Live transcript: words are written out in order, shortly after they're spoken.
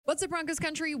What's up, Broncos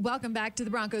country? Welcome back to the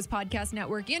Broncos Podcast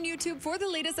Network and YouTube for the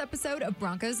latest episode of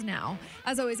Broncos Now.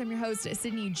 As always, I'm your host,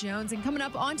 Sydney Jones, and coming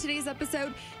up on today's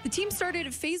episode, the team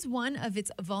started phase 1 of its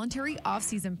voluntary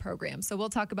offseason program. So we'll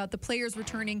talk about the players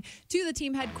returning to the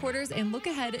team headquarters and look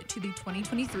ahead to the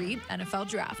 2023 NFL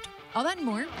Draft. All that and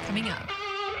more coming up.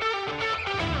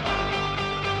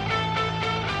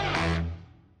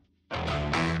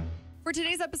 For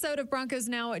today's episode of Broncos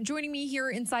Now, joining me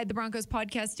here inside the Broncos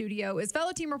podcast studio is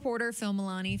fellow team reporter Phil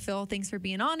Milani. Phil, thanks for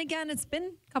being on again. It's been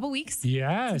a couple weeks.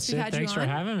 Yeah, thanks for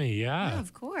having me. Yeah,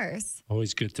 of course.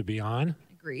 Always good to be on.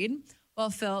 Agreed. Well,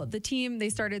 Phil, the team, they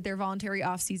started their voluntary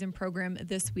offseason program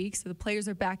this week. So the players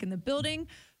are back in the building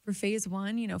for phase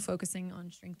 1, focusing on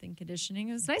strength and conditioning.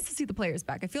 It was nice to see the players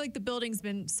back. I feel like the building's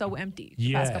been so empty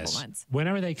the past couple months.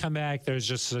 Whenever they come back, there's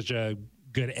just such a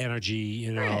good energy,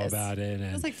 about it. And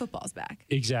it was like football's back.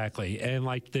 Exactly. And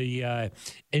like the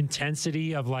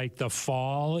intensity of like the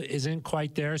fall isn't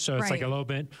quite there. So it's like a little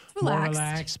bit more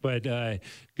relaxed, but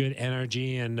good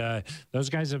energy. And those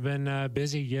guys have been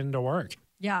busy getting to work.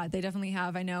 Yeah, they definitely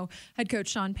have. I know head coach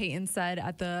Sean Payton said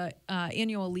at the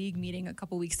annual league meeting a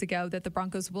couple weeks ago that the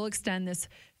Broncos will extend this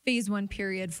phase 1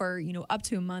 period for, up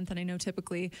to a month. And I know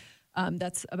typically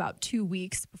that's about 2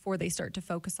 weeks before they start to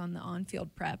focus on the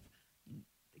on-field prep.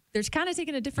 They're kind of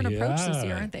taking a different approach this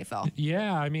year, aren't they, Phil?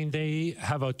 Yeah, I mean, they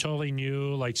have a totally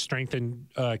new strength and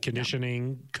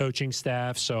conditioning coaching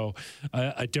staff, so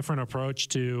a different approach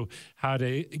to how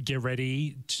to get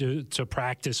ready to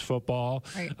practice football.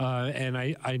 Right. And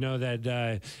I know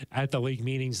that at the league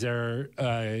meetings there,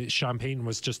 Sean Payton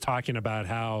was just talking about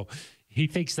how he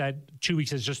thinks that 2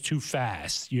 weeks is just too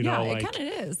fast, it kind of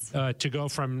is. To go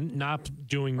from not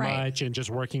doing much and just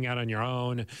working out on your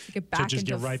own to just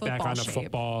get right back on the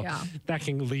football. Yeah. That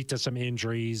can lead to some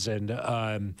injuries, and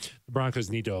the Broncos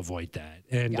need to avoid that.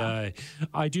 And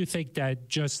I do think that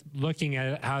just looking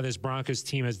at how this Broncos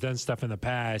team has done stuff in the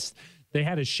past, they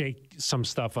had to shake some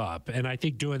stuff up. And I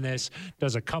think doing this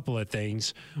does a couple of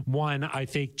things. One, I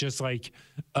think just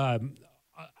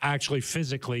actually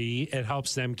physically it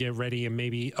helps them get ready and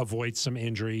maybe avoid some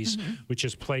injuries, which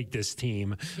has plagued this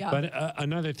team. But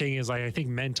another thing is I think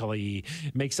mentally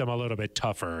it makes them a little bit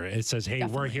tougher. It says, hey,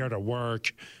 we're here to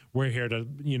work. We're here to,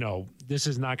 this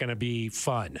is not going to be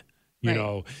fun.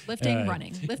 Lifting,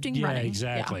 running. Lifting, running.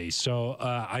 Exactly. Yeah. So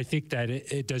I think that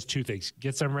it does two things.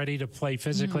 Gets them ready to play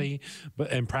physically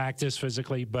and practice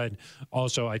physically, but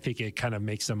also I think it kind of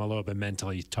makes them a little bit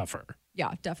mentally tougher.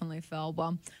 Yeah, definitely, Phil.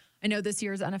 Well, I know this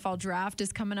year's NFL draft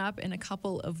is coming up in a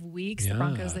couple of weeks. The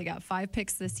Broncos, they got 5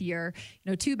 picks this year,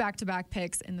 2 back-to-back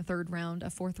picks in the 3rd round, a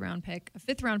 4th round pick, a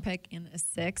 5th round pick, and a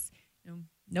 6th.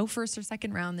 No 1st or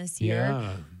 2nd round this year.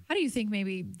 Yeah. How do you think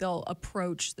maybe they'll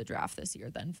approach the draft this year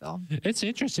then, Phil? It's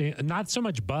interesting. Not so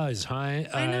much buzz, huh?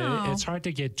 I know. It's hard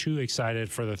to get too excited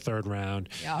for the 3rd round.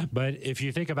 Yeah. But if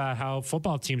you think about how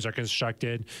football teams are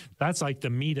constructed, that's like the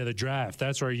meat of the draft.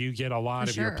 That's where you get a lot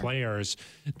of your players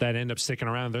that end up sticking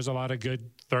around. There's a lot of good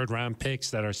 3rd round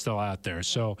picks that are still out there.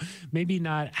 So maybe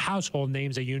not household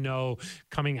names that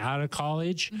coming out of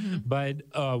college, but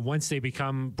once they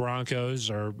become Broncos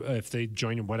or if they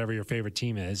join whatever your favorite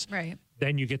team is,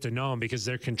 then you get to know them because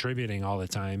they're contributing all the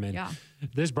time. And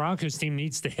this Broncos team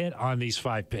needs to hit on these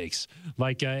 5 picks.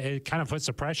 It kind of puts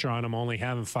the pressure on them only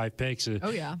having 5 picks.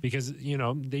 Because,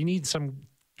 they need some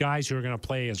guys who are going to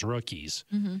play as rookies.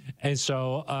 And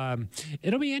so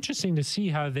it'll be interesting to see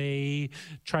how they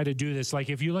try to do this.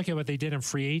 Like if you look at what they did in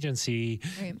free agency,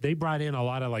 they brought in a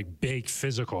lot of big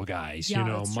physical guys,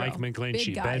 Mike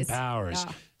McGlinchey, Ben Powers,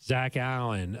 Zach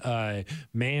Allen,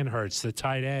 Manhurts, the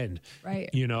tight end. Right.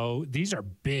 These are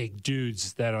big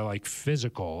dudes that are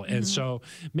physical. And so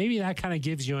maybe that kind of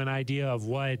gives you an idea of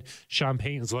what Sean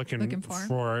Payton's looking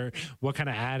for, what kind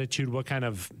of attitude, what kind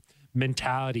of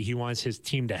mentality he wants his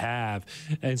team to have.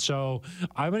 And so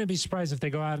I wouldn't be surprised if they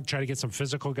go out and try to get some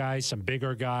physical guys, some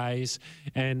bigger guys.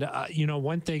 And,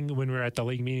 one thing when we were at the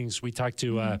league meetings, we talked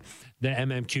to the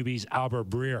MMQB's Albert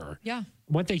Breer. Yeah.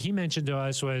 One thing he mentioned to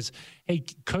us was, hey,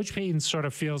 Coach Payton sort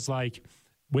of feels like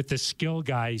with the skill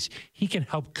guys, he can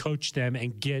help coach them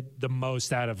and get the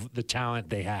most out of the talent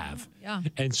they have. Yeah.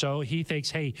 And so he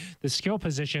thinks, hey, the skill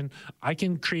position, I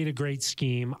can create a great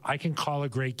scheme. I can call a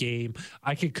great game.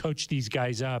 I can coach these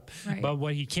guys up. But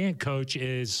what he can't coach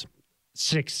is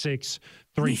 6'6",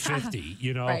 350.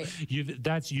 You know, Right.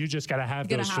 you just got to have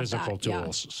those physical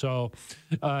tools. So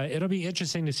it'll be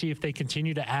interesting to see if they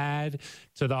continue to add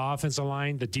to the offensive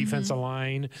line, the defensive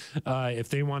line, if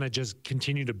they want to just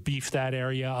continue to beef that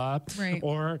area up,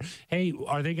 or hey,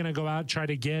 are they going to go out and try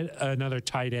to get another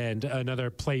tight end,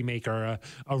 another playmaker,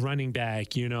 a running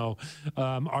back? You know,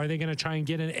 are they going to try and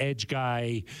get an edge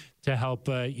guy to help,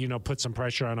 put some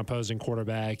pressure on opposing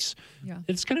quarterbacks? Yeah.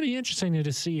 It's going to be interesting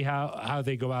to see how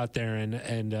they go out there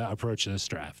and approach this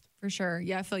draft. For sure.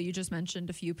 Yeah, Phil, you just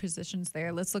mentioned a few positions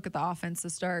there. Let's look at the offense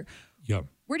to start. Yeah.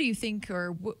 Where do you think,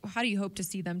 or how do you hope to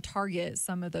see them target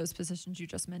some of those positions you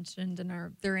just mentioned? And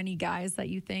are there any guys that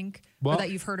you think or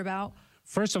that you've heard about?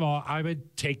 First of all, I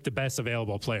would take the best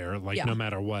available player, no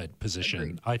matter what position.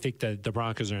 Agreed. I think that the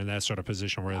Broncos are in that sort of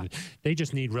position where they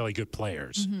just need really good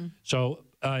players. So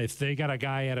if they got a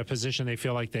guy at a position they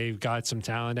feel like they've got some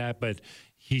talent at, but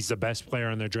he's the best player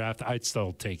in their draft, I'd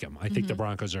still take him. I think the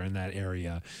Broncos are in that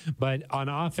area. But on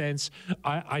offense,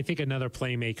 I think another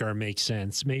playmaker makes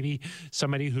sense. Maybe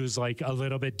somebody who's like a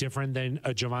little bit different than a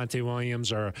Javonte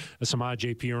Williams or a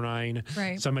Samaje Perine.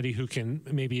 Right. Somebody who can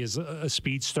maybe is a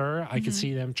speedster. I could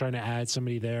see them trying to add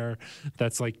somebody there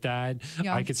that's like that.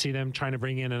 Yeah. I could see them trying to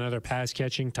bring in another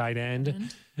pass-catching tight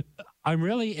end. I'm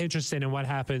really interested in what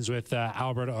happens with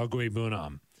Albert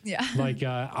Okwuegbunam. Yeah.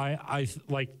 I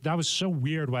like that was so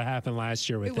weird what happened last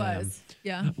year with him. It was.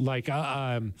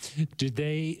 Yeah. Did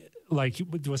they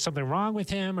was something wrong with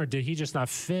him, or did he just not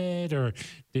fit, or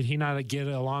did he not get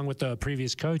along with the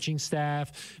previous coaching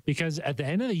staff? Because at the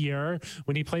end of the year,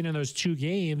 when he played in those 2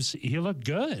 games, he looked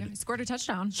good. Yeah, he scored a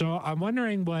touchdown. So I'm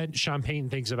wondering what Sean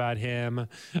Payton thinks about him.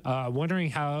 Wondering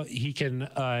how he can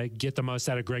get the most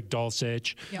out of Greg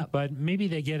Dulcich. Yep. But maybe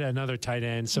they get another tight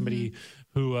end, somebody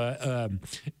who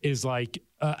is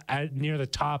near the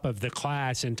top of the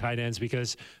class in tight ends,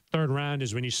 because third round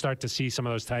is when you start to see some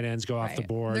of those tight ends go off the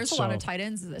board. There's a lot of tight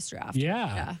ends in this draft.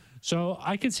 Yeah. So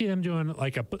I could see them doing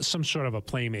some sort of a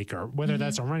playmaker, whether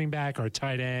that's a running back or a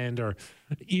tight end, or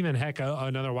even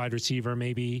another wide receiver.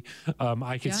 Maybe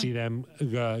I could see them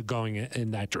going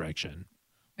in that direction.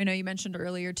 I know you mentioned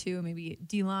earlier too, maybe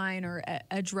D-line or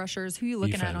edge rushers. Who are you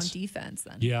looking at on defense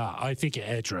then? Yeah, I think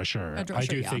edge rusher. I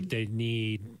do think they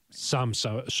need some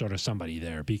sort of somebody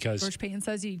there, because George Payton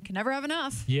says you can never have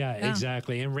enough. Yeah,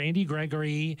 exactly. And Randy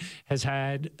Gregory has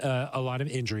had a lot of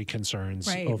injury concerns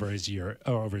over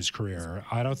his career.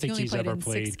 I don't think he's ever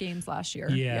played 6 games last year.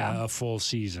 Yeah, a full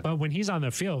season. But when he's on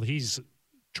the field, he's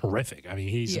terrific. I mean,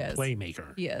 he's a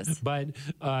playmaker. He is. But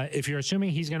if you're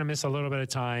assuming he's going to miss a little bit of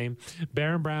time,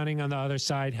 Baron Browning on the other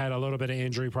side had a little bit of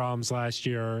injury problems last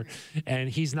year, and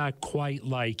he's not quite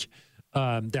like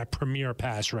that premier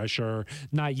pass rusher,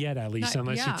 not yet at least,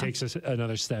 unless he takes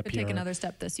another step here. Take another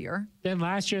step this year. Then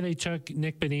last year they took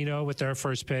Nick Bonito with their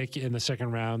first pick in the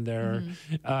 2nd round there.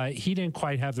 He didn't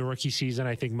quite have the rookie season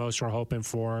I think most were hoping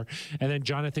for. And then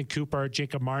Jonathan Cooper,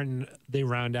 Jacob Martin, they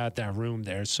round out that room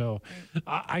there. So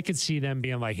I could see them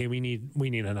being like, hey, we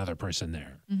need another person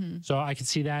there. So I could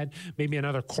see that. Maybe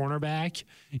another cornerback.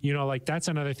 That's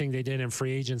another thing they did in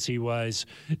free agency was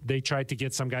they tried to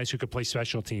get some guys who could play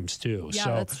special teams too. Yeah, so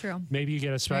that's true. Maybe you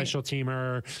get a special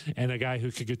teamer and a guy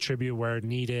who could contribute where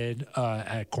needed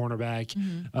at cornerback.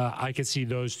 I could see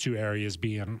those 2 areas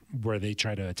being where they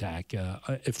try to attack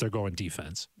if they're going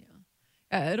defense.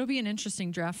 Yeah, it'll be an interesting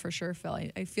draft for sure,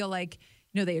 Phil. I feel like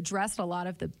they addressed a lot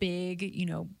of the big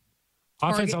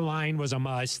offensive line was a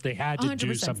must. They had to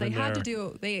do something. They had to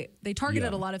do. They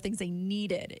targeted a lot of things they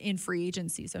needed in free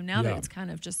agency. So now that it's kind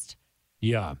of just.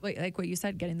 Yeah. Like what you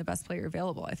said, getting the best player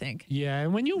available, I think. Yeah,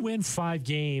 and when you win 5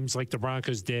 games like the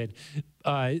Broncos did,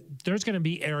 there's going to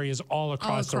be areas all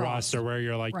across the roster where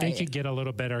you're like, they could get a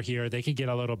little better here, they could get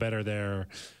a little better there.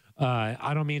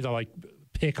 I don't mean to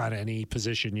pick on any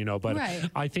position, but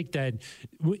I think that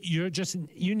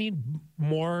you need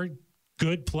more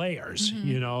good players,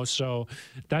 so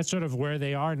that's sort of where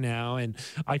they are now. And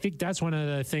I think that's one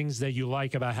of the things that you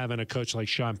like about having a coach like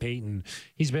Sean Payton.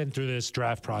 He's been through this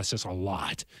draft process a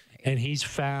lot, and he's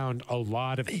found a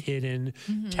lot of hidden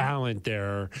talent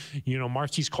there.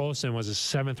 Marquise Colson was a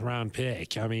 7th round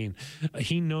pick. I mean,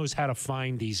 he knows how to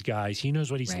find these guys. He knows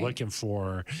what he's looking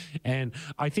for. And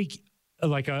I think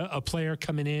like a player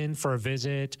coming in for a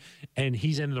visit and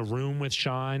he's in the room with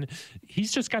Sean,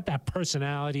 he's just got that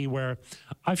personality where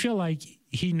I feel like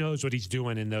he knows what he's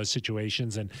doing in those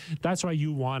situations. And that's why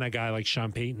you want a guy like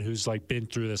Sean Payton, who's been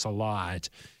through this a lot.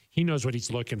 he knows what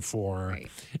he's looking for. Right.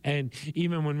 And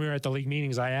even when we were at the league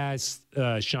meetings, I asked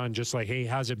Sean just like, hey,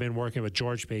 how's it been working with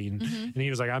George Payton? And he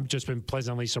was like, I've just been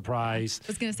pleasantly surprised. I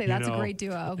was going to say, that's a great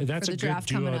duo. That's for the a good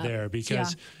duo there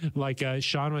because Yeah. like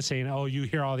Sean was saying, oh, you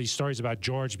hear all these stories about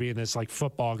George being this like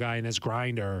football guy and this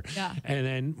grinder. Yeah. And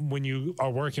then when you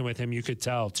are working with him, you could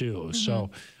tell too. So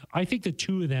I think the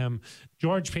two of them,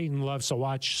 George Payton loves to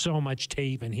watch so much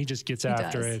tape and he just gets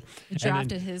after it. He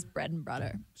drafted his bread and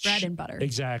butter.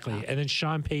 Exactly. Yeah. And then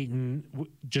Sean Payton,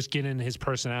 just getting his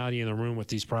personality in the room with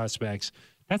these prospects.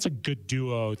 That's a good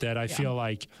duo that I feel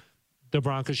like the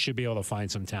Broncos should be able to find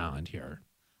some talent here.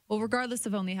 Well, regardless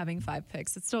of only having 5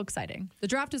 picks, it's still exciting. The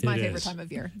draft is my favorite time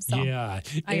of year. So yeah,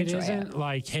 I it enjoy isn't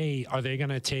like, hey, are they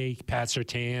going to take Pat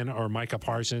Surtain or Micah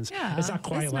Parsons? Yeah, it's not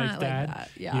quite like that.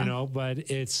 Yeah. You know, but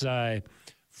it's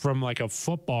from like a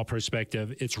football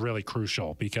perspective, it's really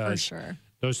crucial because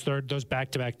those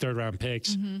back-to-back third-round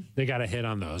picks, they got to hit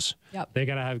on those. Yep. They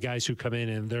got to have guys who come in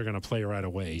and they're going to play right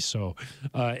away. So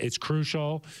it's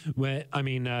crucial.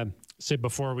 Sid,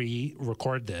 before we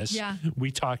record this,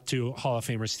 we talked to Hall of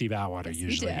Famer Steve Atwater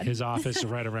usually. His office is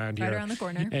right around here. Right around the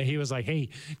corner. And he was like, hey,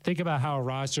 think about how a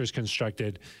roster is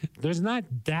constructed. There's not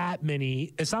that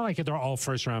many. It's not like they're all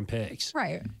first-round picks.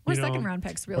 Right. Or second-round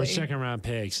picks, really. Or second-round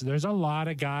picks. There's a lot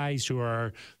of guys who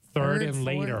are third and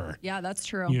later. Yeah, that's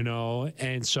true. You know,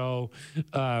 and so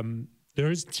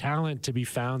there's talent to be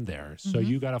found there. So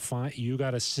you got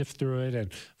to sift through it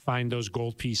and find those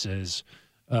gold pieces.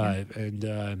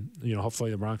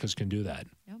 Hopefully the Broncos can do that.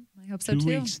 Yep, I hope so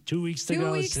too. 2 weeks to go.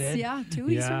 2 weeks, Sid. yeah, 2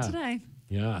 weeks from today.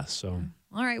 Yeah, so.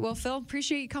 All right, well, Phil,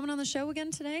 appreciate you coming on the show again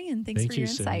today, and thanks for your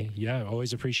insight. Sydney. Yeah,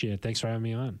 always appreciate it. Thanks for having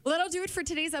me on. Well, that'll do it for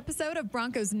today's episode of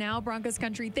Broncos Now, Broncos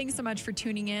Country. Thanks so much for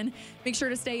tuning in. Make sure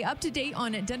to stay up to date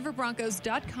on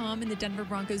denverbroncos.com and the Denver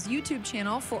Broncos YouTube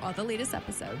channel for all the latest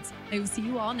episodes. I will see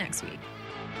you all next week.